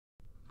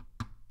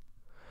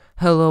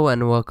Hello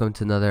and welcome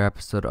to another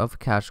episode of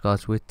Couch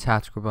Gloss with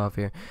Tactical Buff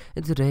here.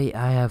 And today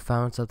I have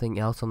found something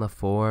else on the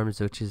forums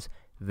which is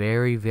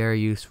very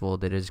useful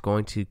that is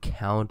going to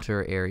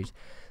counter Aries.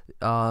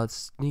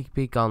 Sneak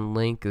peek on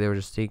link, there was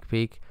a sneak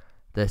peek.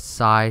 The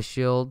Psy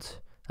Shield,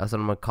 that's what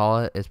I'm going to call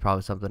it. It's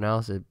probably something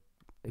else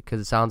because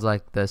it sounds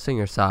like the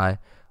singer Psy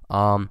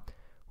will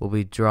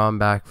be drawn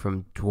back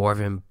from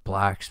Dwarven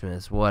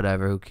Blacksmiths,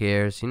 whatever, who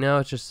cares?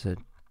 It's just a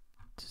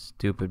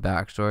stupid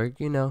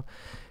backstory,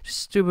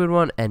 stupid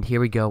one. And here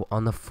we go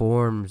on the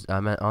forums.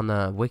 On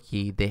the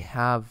wiki, they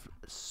have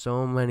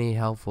so many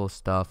helpful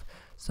stuff.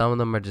 Some of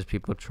them are just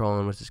people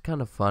trolling, which is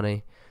kind of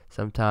funny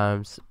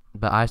sometimes,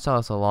 but I saw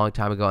this a long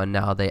time ago and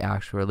now they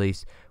actually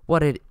release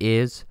what it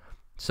is.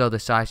 So the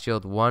Psy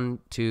Shield 1,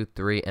 2,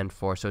 3, and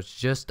 4, so it's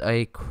just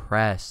a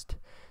crest,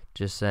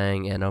 just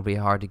saying, and it'll be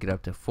hard to get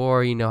up to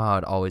 4. You know how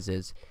it always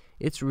is.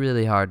 It's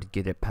really hard to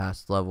get it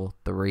past level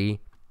 3,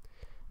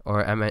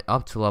 or I mean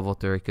up to level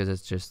 3, because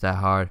it's just that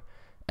hard.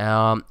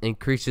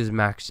 Increases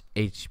max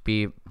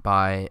HP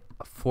by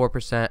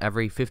 4%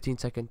 every 15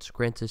 seconds.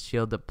 Grants a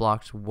shield that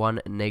blocks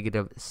one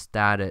negative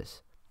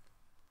status.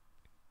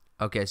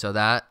 Okay, so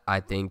that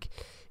I think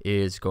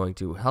is going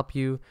to help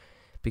you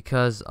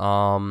because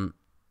I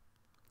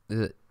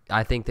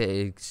think that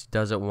it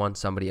doesn't want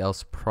somebody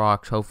else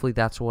procs. Hopefully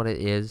that's what it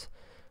is.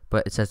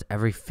 But it says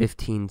every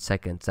 15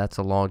 seconds. That's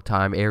a long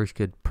time. Aries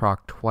could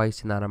proc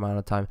twice in that amount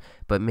of time.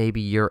 But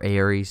maybe your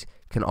Aries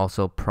can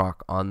also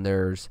proc on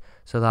theirs.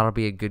 So that'll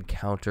be a good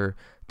counter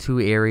to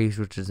Aries,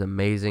 which is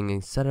amazing.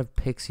 Instead of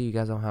Pixie, you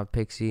guys don't have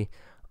Pixie.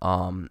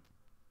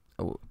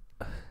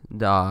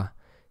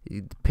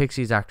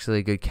 Pixie's actually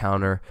a good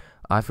counter.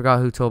 I forgot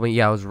who told me.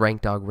 Yeah, it was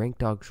Rank Dog. Rank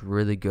Dog's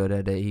really good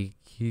at it.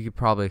 He could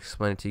probably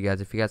explain it to you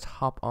guys. If you guys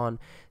hop on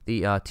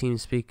the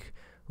TeamSpeak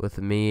with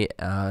me,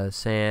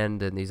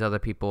 Sand, and these other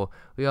people,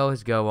 we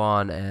always go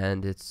on,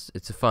 and it's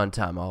a fun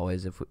time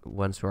always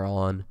once we're all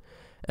on.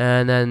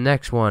 And then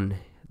next one,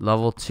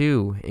 level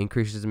 2,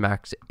 increases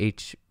max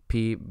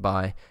HP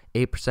by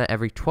 8%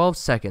 every 12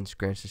 seconds,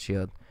 grants a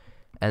shield.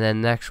 And then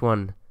next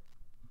one,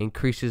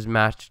 increases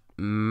max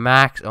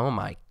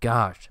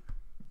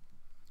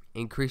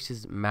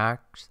increases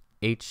max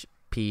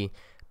HP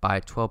by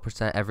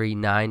 12% every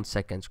 9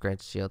 seconds,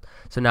 grants a shield.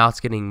 So now it's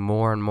getting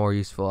more and more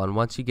useful, and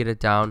once you get it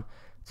down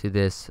to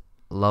this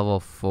level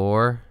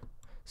 4,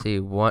 see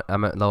what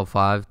I'm at, level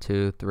 5,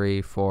 2,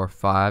 3, 4,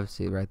 5,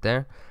 see right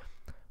there.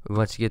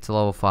 Once you get to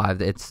level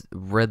 5, it's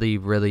really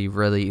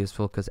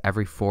useful because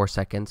every 4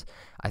 seconds,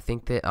 I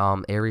think that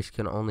Aries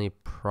can only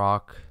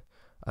proc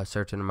a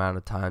certain amount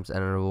of times,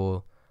 and it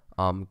will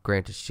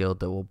grant a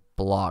shield that will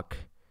block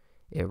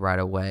it right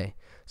away.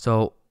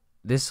 So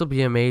this will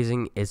be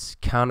amazing. It's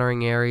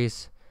countering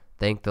Aries,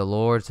 thank the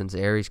Lord, since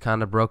Aries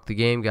kind of broke the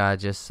game,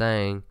 guys, just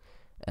saying.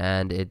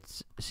 And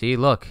it's, see,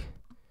 look,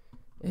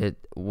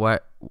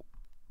 what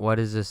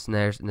is this?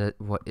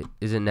 What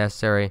isn't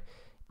necessary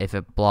if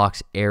it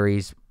blocks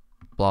Aries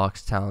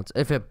blocks talents?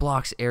 If it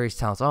blocks Aries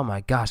talents, oh my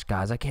gosh,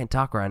 guys, I can't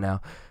talk right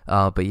now.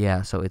 But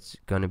yeah, so it's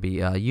going to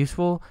be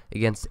useful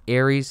against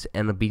Aries,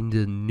 and it'll be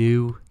the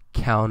new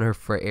counter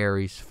for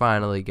Aries.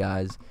 Finally,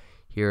 guys,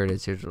 here it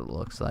is. Here's what it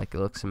looks like. It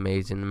looks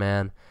amazing,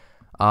 man.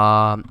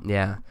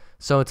 Yeah.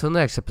 So until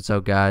next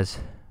episode, guys.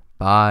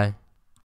 Bye.